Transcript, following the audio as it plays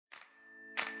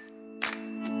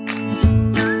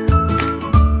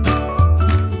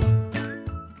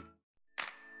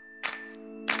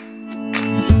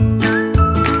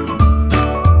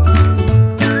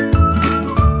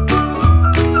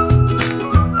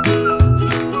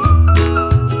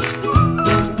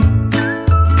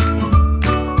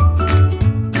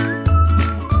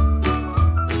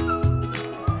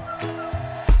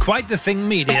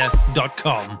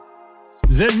WriteTheThingMedia.com.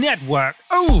 The network,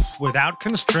 without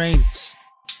constraints.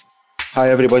 Hi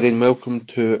everybody and welcome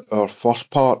to our first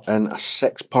part in a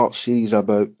 6-part series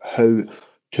about how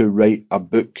to write a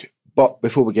book. But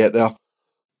before we get there,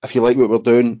 if you like what we're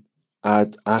doing,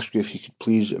 I'd ask you if you could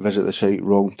please visit the site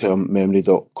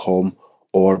wrongtermmemory.com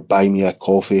or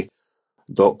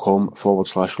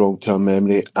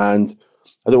buymeacoffee.com/wrongtermmemory. And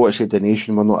I don't want to say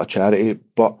donation, we're not a charity,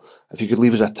 but if you could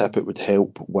leave us a tip, it would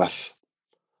help with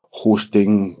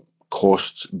hosting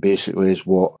costs, basically, is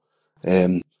what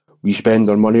we spend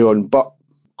our money on. But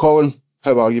Colin,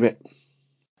 how are you, mate?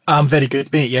 I'm very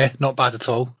good, mate. Yeah, not bad at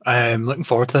all. Looking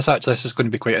forward to this. Actually, this is going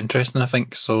to be quite interesting, I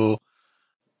think. So,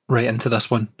 right into this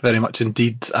one, very much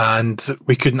indeed. And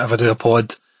we couldn't ever do a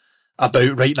pod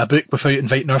about writing a book without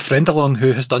inviting our friend along,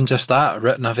 who has done just that,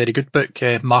 written a very good book,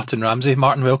 Martin Ramsey.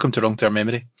 Martin, welcome to Wrong Term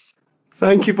Memory.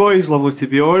 Thank you, boys. Lovely to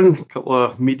be on. A couple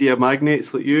of media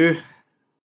magnates like you.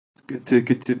 It's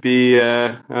good to be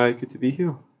here.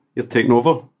 You're taking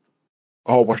over.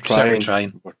 Oh, we're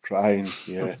trying. We're trying.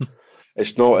 Yeah,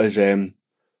 it's not as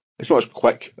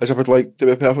quick as I would like, to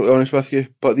be perfectly honest with you.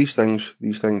 But these things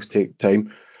take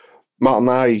time. Martin,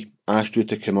 I asked you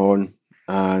to come on,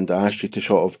 and I asked you to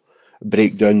sort of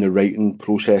break down the writing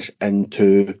process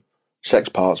into 6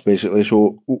 parts, basically.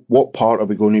 So, what part are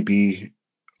we going to be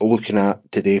looking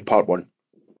at today? Part 1.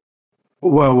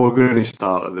 Well, we're going to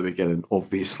start at the beginning,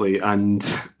 obviously. And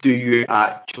do you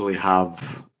actually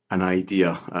have an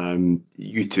idea?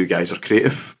 You two guys are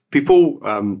creative people.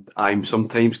 I'm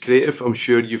sometimes creative. I'm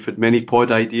sure you've had many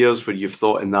pod ideas where you've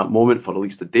thought in that moment for at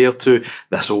least a day or two,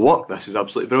 this will work, this is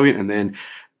absolutely brilliant. And then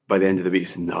by the end of the week, you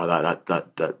say, no,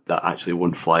 that actually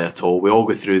won't fly at all. We all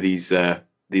go through these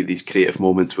creative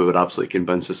moments where we're absolutely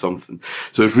convinced of something.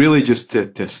 So it's really just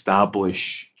to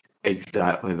establish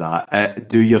exactly that.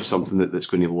 Do you have something that's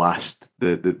going to last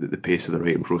the pace of the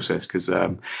writing process? Because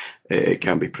it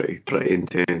can be pretty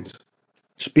intense.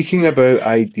 Speaking about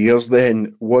ideas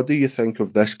then, what do you think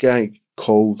of this guy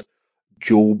called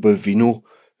Joe Bovino,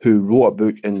 who wrote a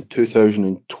book in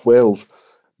 2012?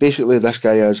 Basically, this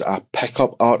guy is a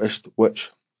pickup artist,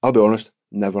 which, I'll be honest,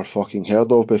 never fucking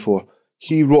heard of before.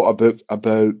 He wrote a book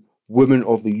about women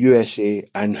of the USA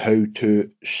and how to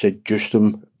seduce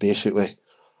them, basically.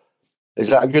 Is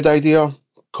that a good idea,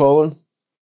 Colin?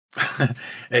 I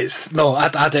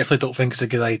definitely don't think it's a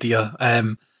good idea.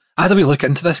 I had a wee look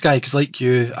into this guy because, like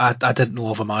you, I didn't know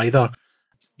of him either.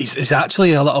 He's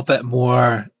actually a little bit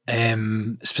more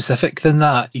specific than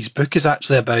that. His book is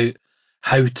actually about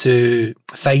how to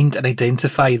find and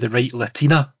identify the right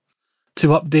Latina to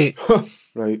update.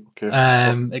 Right,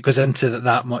 okay. It goes into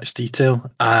that much detail,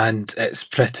 and it's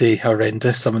pretty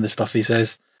horrendous, some of the stuff he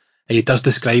says. He does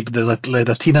describe the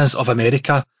Latinas of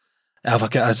America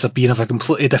as being of a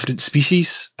completely different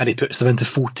species, and he puts them into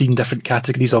 14 different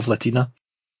categories of Latina.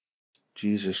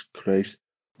 Jesus Christ.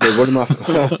 Like, one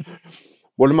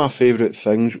of my favourite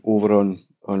things over on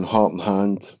Heart and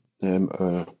Hand,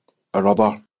 our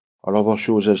other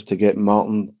shows, is to get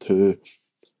Martin to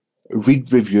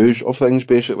read reviews of things,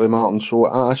 basically, Martin. So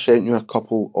I sent you a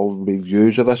couple of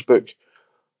reviews of this book.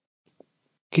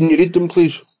 Can you read them,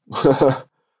 please?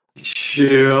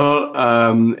 Sure.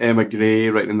 Emma Gray,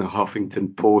 writing in the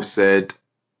Huffington Post, said,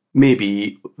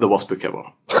 maybe the worst book ever.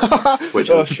 Which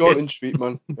short and sweet,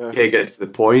 man. Yeah, gets to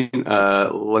the point.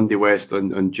 Lindy West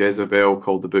on Jezebel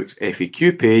called the book's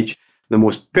FAQ page the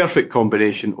most perfect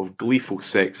combination of gleeful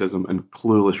sexism and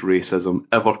clueless racism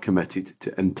ever committed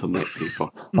to internet paper.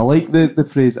 I like the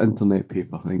phrase internet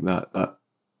paper. I think that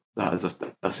has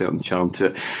a certain charm to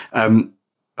it.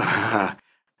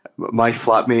 My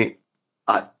flatmate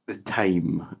at the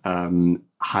time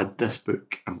had this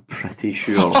book, I'm pretty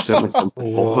sure. Certainly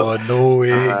something of it. No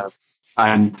way.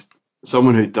 And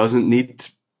someone who didn't need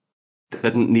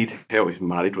help. He's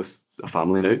married with a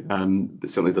family now, but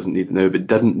certainly doesn't need it now, but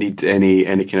didn't need any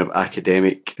kind of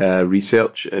academic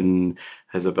research in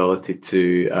his ability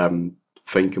to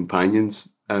find companions,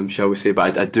 shall we say.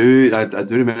 But I do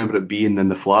remember it being in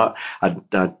the flat.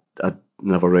 I'd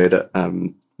never read it.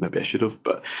 Maybe I should have,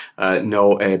 but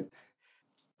no.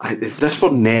 Is this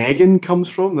where negging comes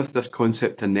from? This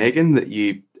concept of negging, that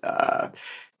you,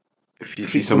 if you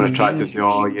see someone attractive, say,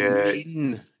 oh yeah,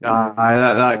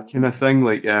 that kind of thing.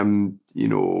 Like, I don't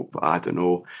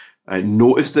know,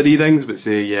 notice the readings, but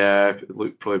say, yeah, it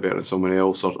looked probably better than someone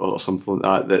else, or something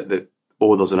like that. That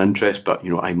oh, there's an interest, but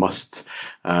I must,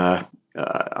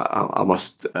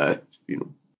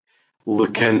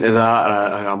 look into that.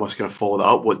 I must kind of follow that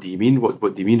up. What do you mean? What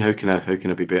do you mean? How can I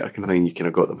be better? Kind of thing. You kind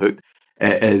of got them hooked.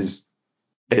 It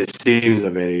seems a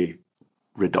very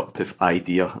reductive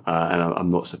idea, and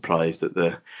I'm not surprised that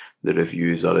the the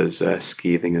reviews are as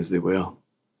scathing as they were.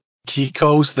 He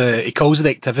calls the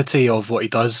activity of what he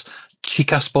does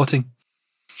chica spotting.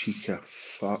 Chica,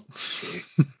 fuck's sake.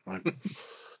 Man.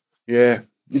 Yeah,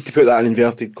 need to put that in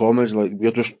inverted commas, like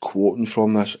we're just quoting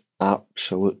from this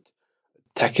absolute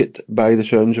ticket by the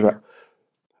sounds of it.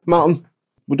 Martin,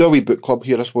 we'll do a wee book club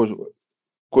here, I suppose.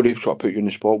 Got to sort of put you on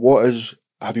the spot.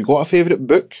 Have you got a favourite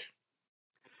book?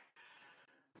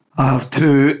 I have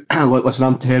two. Look, listen,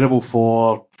 I'm terrible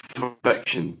for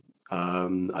fiction.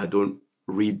 I don't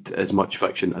read as much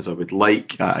fiction as I would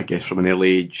like. I guess from an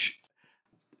early age,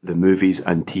 the movies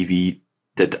and TV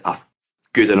did a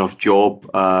good enough job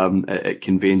at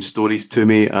conveying stories to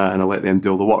me, and I let them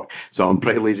do all the work. So I'm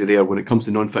pretty lazy there. When it comes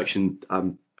to non-fiction,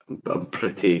 I'm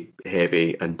pretty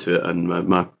heavy into it, and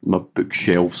my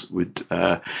bookshelves would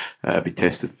be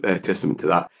testament to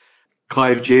that.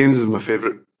 Clive James is my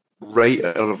favourite writer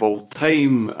of all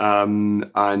time,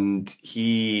 and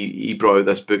he brought out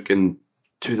this book in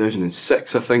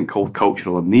 2006, I think, called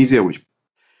Cultural Amnesia, which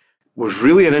was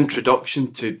really an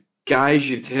introduction to guys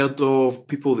you'd heard of,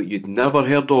 people that you'd never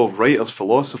heard of, writers,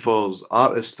 philosophers,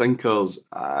 artists, thinkers,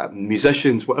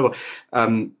 musicians, whatever,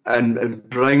 and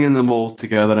bringing them all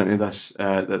together into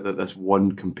this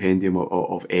one compendium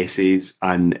of essays,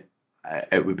 and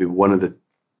it would be one of the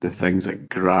things that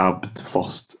grabbed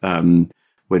first when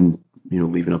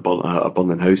leaving a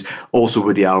burning house. Also,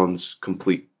 Woody Allen's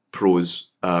complete prose,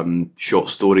 short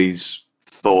stories,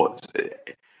 thoughts.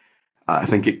 I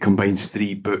think it combines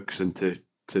three books into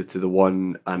the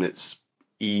one, and it's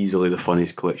easily the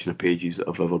funniest collection of pages that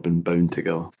have ever been bound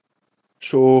together.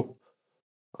 So,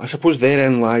 I suppose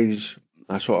therein lies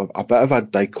a bit of a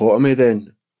dichotomy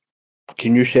then.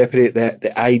 Can you separate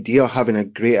the idea, having a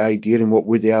great idea in what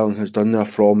Woody Allen has done there,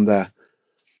 from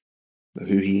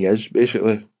who he is,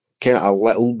 basically? Kind of a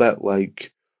little bit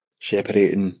like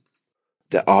separating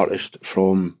the artist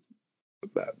from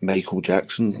Michael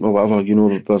Jackson or whatever.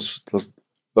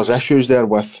 There's issues there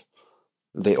with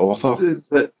the author.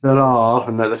 There are,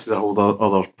 and this is a whole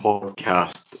other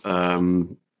podcast,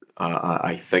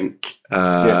 I think.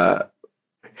 Yeah.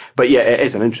 But yeah, it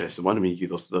is an interesting one. I mean,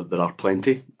 there are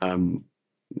plenty.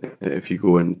 If you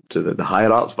go into the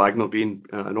higher arts, Wagner being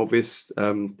an obvious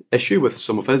issue with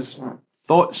some of his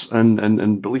thoughts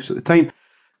and beliefs at the time.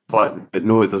 But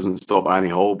no, it doesn't stop Annie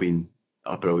Hall being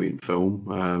a brilliant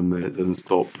film. It doesn't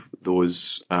stop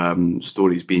those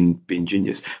stories being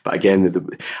genius. But again,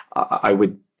 I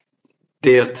would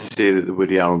dare to say that the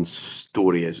Woody Allen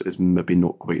story is maybe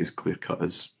not quite as clear cut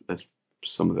as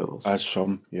some of the others. As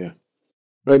some, yeah.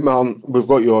 Right, Martin, we've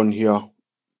got you on here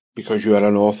because you are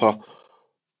an author.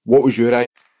 What was your idea?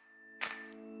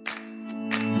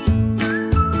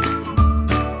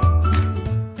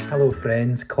 Hello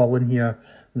friends, Colin here,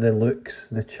 the looks,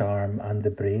 the charm and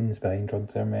the brains behind Wrong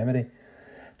Term Memory.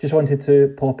 Just wanted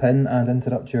to pop in and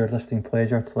interrupt your listening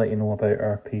pleasure to let you know about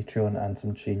our Patreon and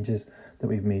some changes that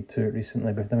we've made to it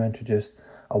recently. We've now introduced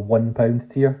a £1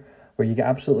 tier where you get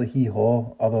absolutely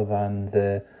hee-haw other than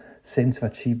the sense of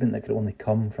achievement that could only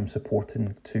come from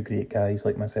supporting two great guys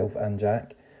like myself and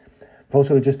Jack. We've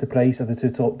also reduced the price of the two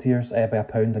top tiers by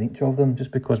 £1 on each of them, just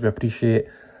because we appreciate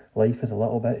life is a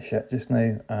little bit shit just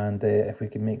now, and if we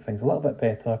can make things a little bit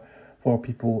better for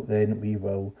people, then we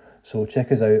will. So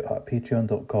check us out at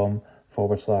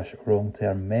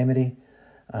patreon.com/wrongtermmemory,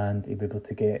 and you'll be able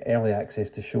to get early access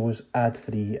to shows,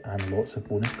 ad-free, and lots of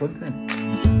bonus content.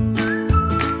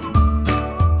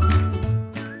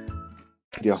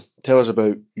 Yeah, tell us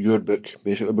about your book,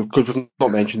 basically, because we've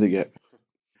not mentioned it yet.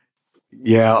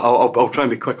 Yeah, I'll try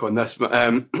and be quick on this.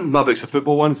 My book's a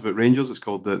football one. It's about Rangers. It's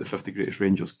called the 50 Greatest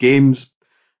Rangers Games.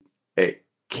 It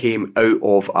came out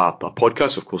of a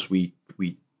podcast. Of course, we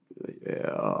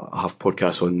have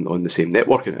podcasts on the same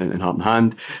network in Heart and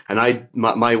Hand. And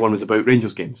my one was about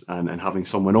Rangers games and having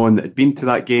someone on that had been to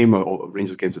that game or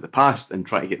Rangers games of the past and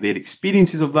try to get their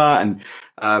experiences of that and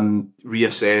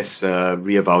reassess,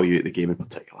 reevaluate the game in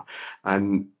particular.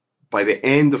 And by the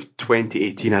end of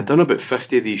 2018, I'd done about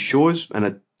 50 of these shows, and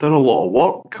I'd done a lot of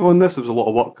work on this. There was a lot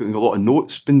of work, and a lot of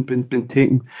notes been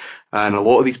taken, and a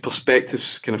lot of these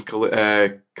perspectives kind of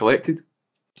collected.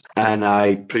 And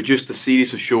I produced a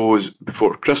series of shows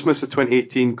before Christmas of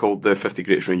 2018 called the 50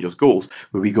 Greatest Rangers Goals,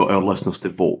 where we got our listeners to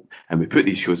vote. And we put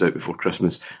these shows out before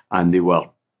Christmas, and they were,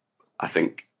 I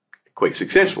think, quite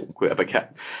successful, quite a big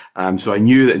hit. So I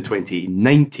knew that in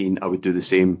 2019 I would do the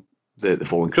same the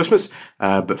following Christmas,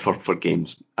 but for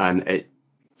games. And it,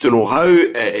 don't know how,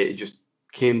 it just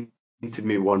came to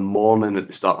me one morning at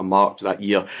the start of March that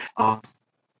year. I've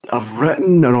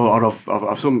written, or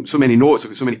I've so many notes,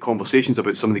 I've got so many conversations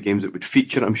about some of the games that would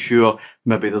feature. I'm sure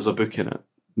maybe there's a book in it.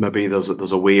 maybe there's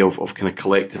a way of kind of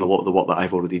collecting a lot of the work that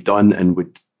I've already done and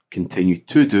would continue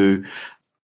to do.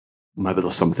 Maybe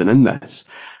there's something in this.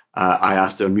 I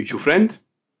asked our mutual friend,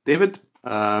 David,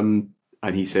 and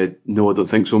he said, no, I don't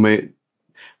think so, mate,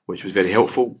 which was very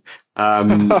helpful.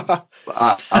 But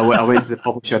I went to the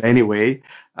publisher anyway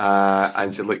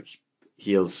and said, look,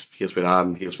 here's where I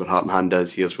am, here's where Heart and Hand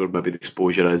is, here's where maybe the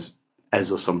exposure is. Is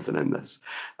there something in this?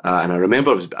 And I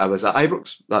remember I was at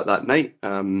Ibrox that night,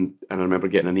 and I remember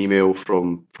getting an email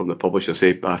from the publisher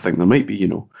saying, I think there might be,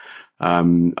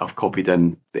 I've copied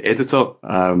in the editor,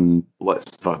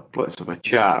 let's have a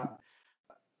chat.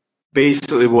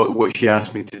 Basically, what she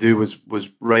asked me to do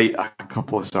was write a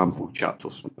couple of sample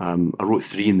chapters. I wrote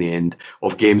 3 in the end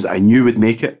of games that I knew would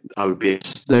make it. I would be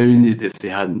astounded if they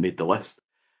hadn't made the list.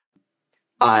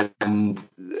 And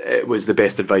it was the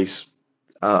best advice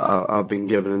I've been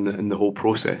given in the whole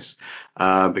process,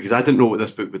 because I didn't know what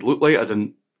this book would look like. I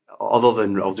didn't, other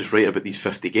than I'll just write about these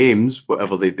 50 games,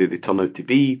 whatever they turn out to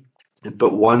be.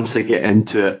 But once I get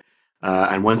into it,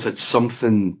 and once it's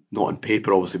something, not on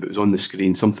paper obviously, but it was on the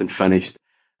screen, something finished,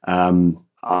 I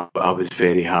was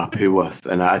very happy with.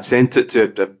 And I had sent it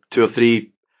to 2 or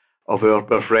 3 of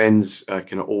our friends,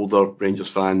 kind of older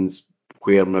Rangers fans,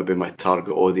 where maybe my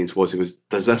target audience was. It was,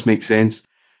 does this make sense?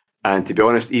 And to be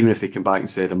honest, even if they came back and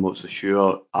said, I'm not so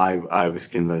sure, I was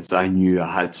convinced. I knew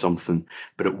I had something,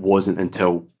 but it wasn't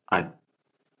until I'd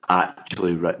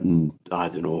actually written, I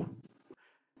don't know,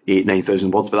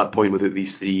 8,000-9,000 words by that point with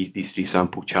these three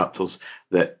sample chapters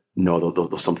that, no,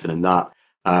 there's something in that.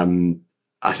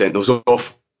 I sent those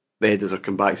off. The editor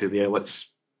come back and said, yeah, let's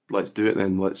do it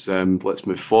then. Let's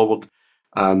move forward.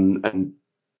 And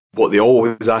what they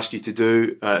always ask you to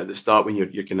do at the start when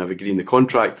you're kind of agreeing the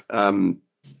contract,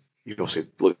 you obviously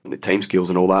look at the timescales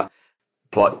and all that,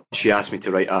 but she asked me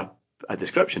to write a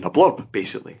description, a blurb,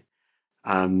 basically.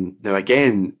 Now,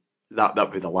 again, that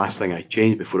would be the last thing I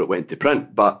changed before it went to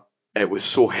print, but it was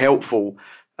so helpful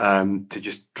to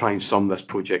just try and sum this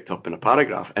project up in a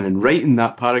paragraph. And in writing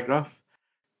that paragraph,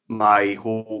 my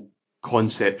whole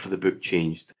concept for the book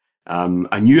changed.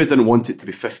 I knew I didn't want it to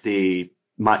be 50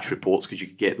 match reports because you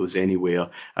could get those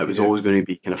anywhere. It was always going to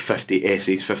be kind of 50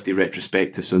 essays, 50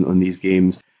 retrospectives on these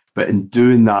games. But in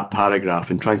doing that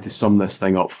paragraph and trying to sum this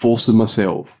thing up, forcing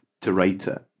myself to write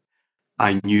it,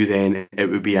 I knew then it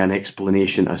would be an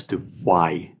explanation as to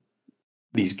why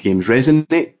these games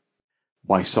resonate,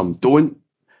 why some don't,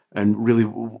 and really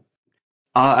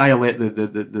I let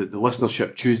the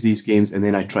listenership choose these games, and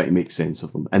then I try to make sense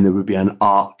of them. And there would be an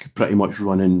arc pretty much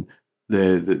running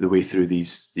the way through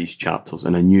these chapters.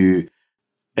 And I knew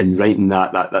in writing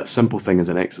that simple thing as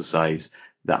an exercise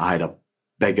that I had a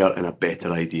bigger and a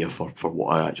better idea for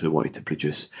what I actually wanted to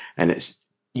produce. And it's,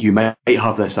 you might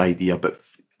have this idea, but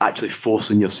actually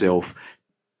forcing yourself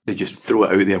to just throw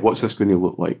it out there. What's this going to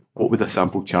look like? What would a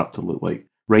sample chapter look like?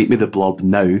 Write me the blurb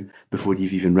now before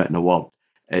you've even written a word.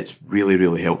 It's really,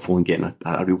 really helpful in getting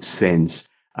a real sense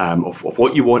of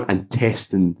what you want and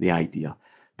testing the idea.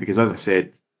 Because as I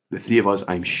said, the 3 of us,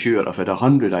 I'm sure, have had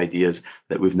 100 ideas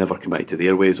that we've never committed to the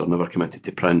airways or never committed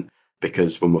to print,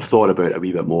 because when we've thought about it a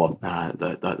wee bit more,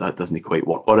 that doesn't quite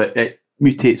work, or it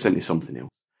mutates into something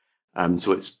else.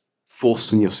 So it's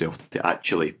forcing yourself to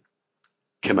actually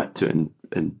commit to it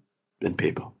in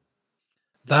paper.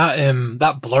 That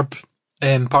blurb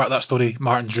part of that story,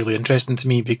 Martin's really interesting to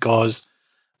me, because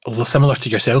similar to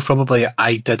yourself, probably,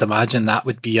 I did imagine that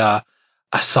would be a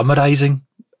summarising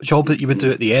job that you would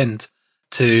do at the end,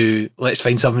 to let's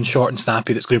find something short and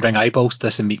snappy that's going to bring eyeballs to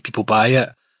this and make people buy it.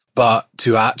 But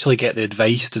to actually get the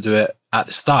advice to do it at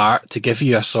the start, to give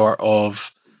you a sort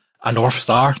of a North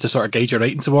Star to sort of guide your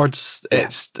writing towards,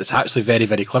 it's actually very,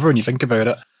 very clever when you think about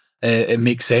it. It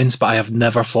makes sense, but I have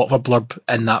never thought of a blurb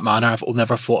in that manner. I've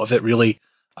never thought of it really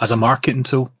as a marketing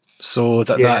tool. So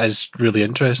that is really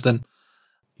interesting.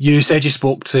 You said you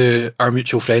spoke to our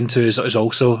mutual friend who is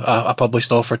also a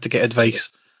published author to get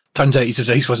advice. Turns out his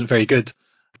advice wasn't very good,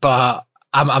 but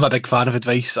I'm a big fan of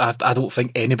advice. I don't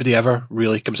think anybody ever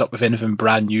really comes up with anything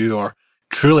brand new or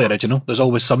truly original. There's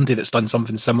always somebody that's done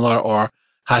something similar or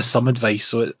has some advice.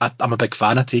 So I'm a big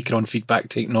fan of taking on feedback,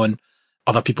 taking on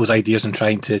other people's ideas and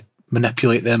trying to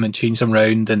manipulate them and change them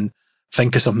around and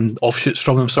think of some offshoots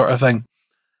from them, sort of thing.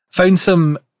 Found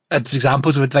some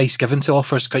examples of advice given to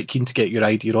authors. Quite keen to get your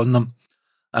idea on them.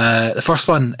 The first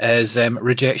one is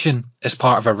rejection is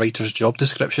part of a writer's job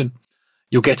description.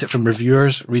 You'll get it from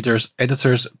reviewers, readers,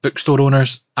 editors, bookstore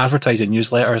owners, advertising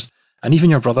newsletters, and even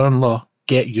your brother-in-law.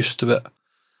 Get used to it.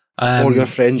 Or your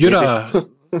friend.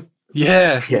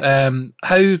 Yeah. Yeah.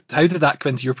 How did that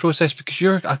come into your process?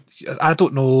 Because I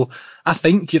don't know. I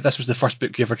think this was the first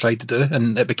book you ever tried to do,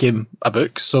 and it became a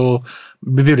book. So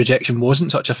maybe rejection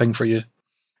wasn't such a thing for you.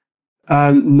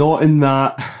 Not in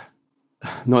that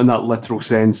literal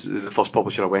sense. The first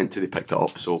publisher I went to, they picked it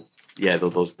up. So yeah,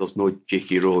 there's no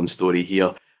J.K. Rowling story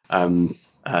here.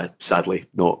 Sadly,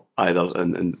 not either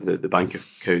in the bank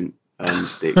account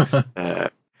mistakes.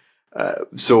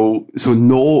 So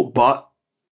no, but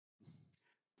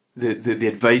the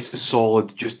advice is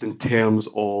solid just in terms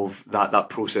of that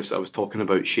process that I was talking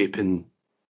about, shaping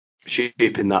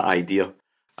that idea,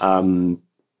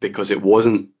 because it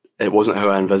wasn't how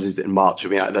I envisaged it in March. I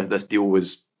mean, this deal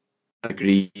was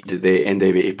agreed at the end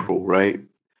of April, right?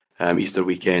 Easter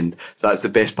weekend. So that's the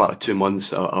best part of 2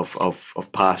 months of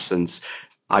passed since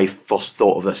I first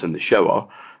thought of this in the shower,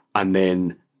 and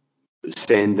then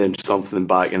sending something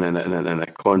back in a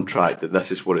contract that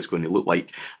this is what it's going to look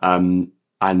like.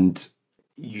 And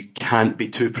you can't be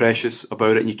too precious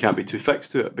about it, and you can't be too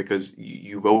fixed to it, because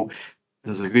you will.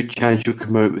 There's a good chance you'll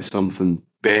come out with something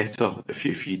better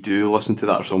if you do listen to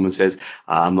that, or someone says,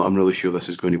 I'm really sure this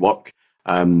is going to work.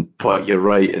 But you're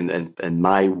right, in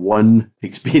my one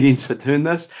experience of doing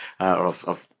this, or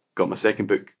I've got my second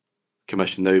book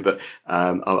commissioned now, but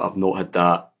I've not had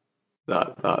that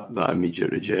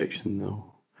immediate rejection,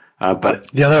 no.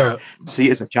 But the other, see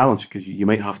it as a challenge, because you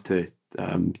might have to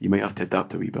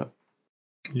adapt a wee bit.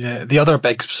 yeah, the other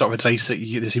big sort of advice that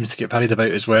seems to get parried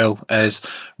about as well is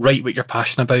write what you're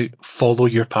passionate about, follow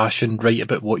your passion, write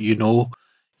about what you know.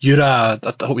 I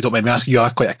hope you don't mind me asking, you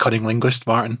are quite a cunning linguist,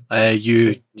 Martin.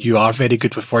 You are very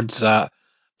good with words at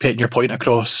putting your point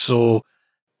across. So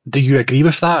do you agree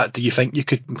with that? Do you think you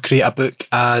could create a book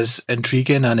as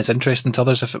intriguing and as interesting to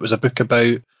others if it was a book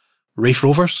about Raith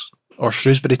Rovers or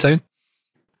Shrewsbury Town?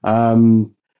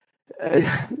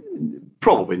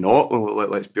 Probably not. Well,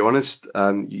 let's be honest,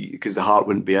 because the heart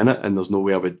wouldn't be in it, and there's no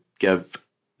way I would give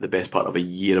the best part of a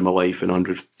year of my life in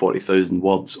 140,000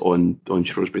 words on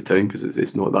Shrewsbury Town, because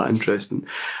it's not that interesting.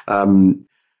 But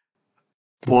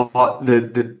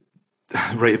the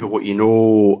write about what you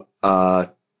know,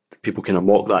 people kind of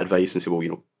mock that advice and say,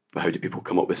 well, how do people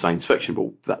come up with science fiction?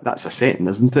 Well, that's a setting,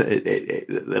 isn't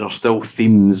it? There are still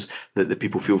themes that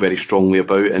people feel very strongly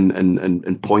about,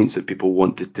 and points that people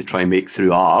want to try and make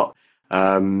through art.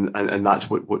 And that's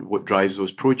what drives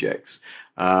those projects.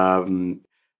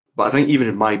 But I think even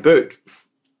in my book,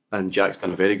 and Jack's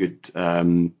done a very good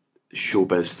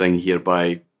showbiz thing here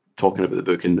by talking about the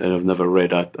book, and I've never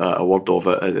read a word of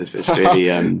it. It's very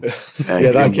yeah,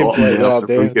 that came to the other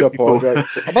day. I do apologise.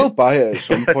 I will buy it at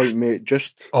some point, mate.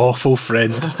 Just awful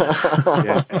friend.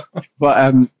 Yeah.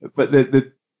 But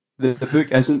the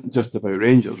book isn't just about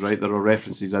Rangers, right? There are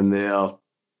references in there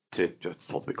to just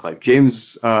talk about Clive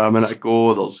James a minute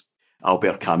ago. There's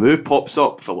Albert Camus pops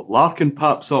up, Philip Larkin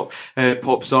pops up. There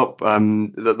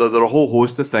are a whole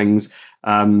host of things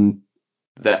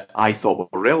that I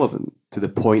thought were relevant to the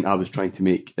point I was trying to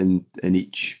make in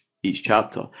each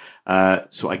chapter.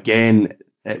 So again,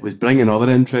 it was bringing other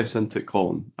interests into it,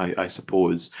 Colin, I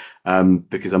suppose,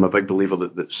 because I'm a big believer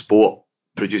that sport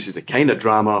produces the kind of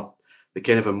drama, the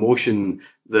kind of emotion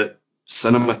that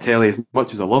cinema, telly, as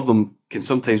much as I love them, can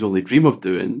sometimes only dream of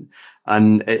doing,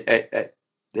 and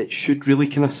it should really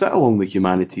kind of sit along the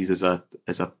humanities as an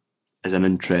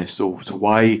interest. So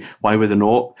why would they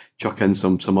not chuck in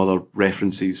some other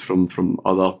references from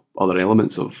other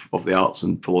elements of the arts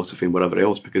and philosophy and whatever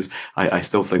else, because I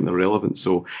still think they're relevant.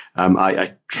 So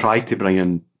I try to bring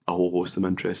in a whole host of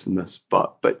interest in this,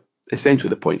 but essentially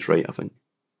the point's right, I think.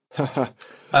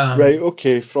 Right,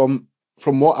 okay. From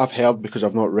what I've heard, because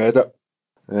I've not read it,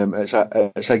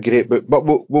 it's a great book. But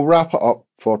we'll wrap it up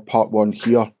for part one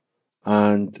here,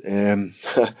 and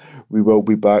we will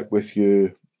be back with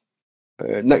you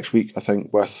next week, I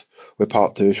think, with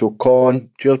part two. So,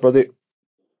 Colin, cheers, buddy.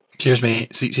 Cheers,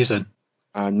 mate. See you soon.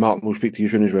 And Martin will speak to you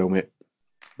soon as well, mate.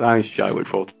 Thanks, Jack. I look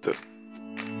forward to it.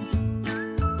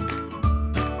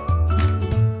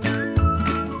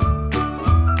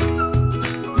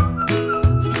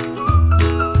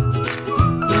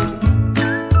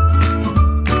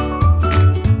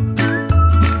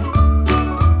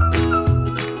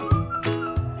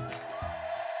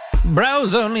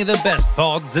 Browse only the best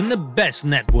pods in the best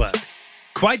network.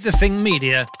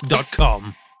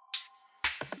 QuiteTheThingMedia.com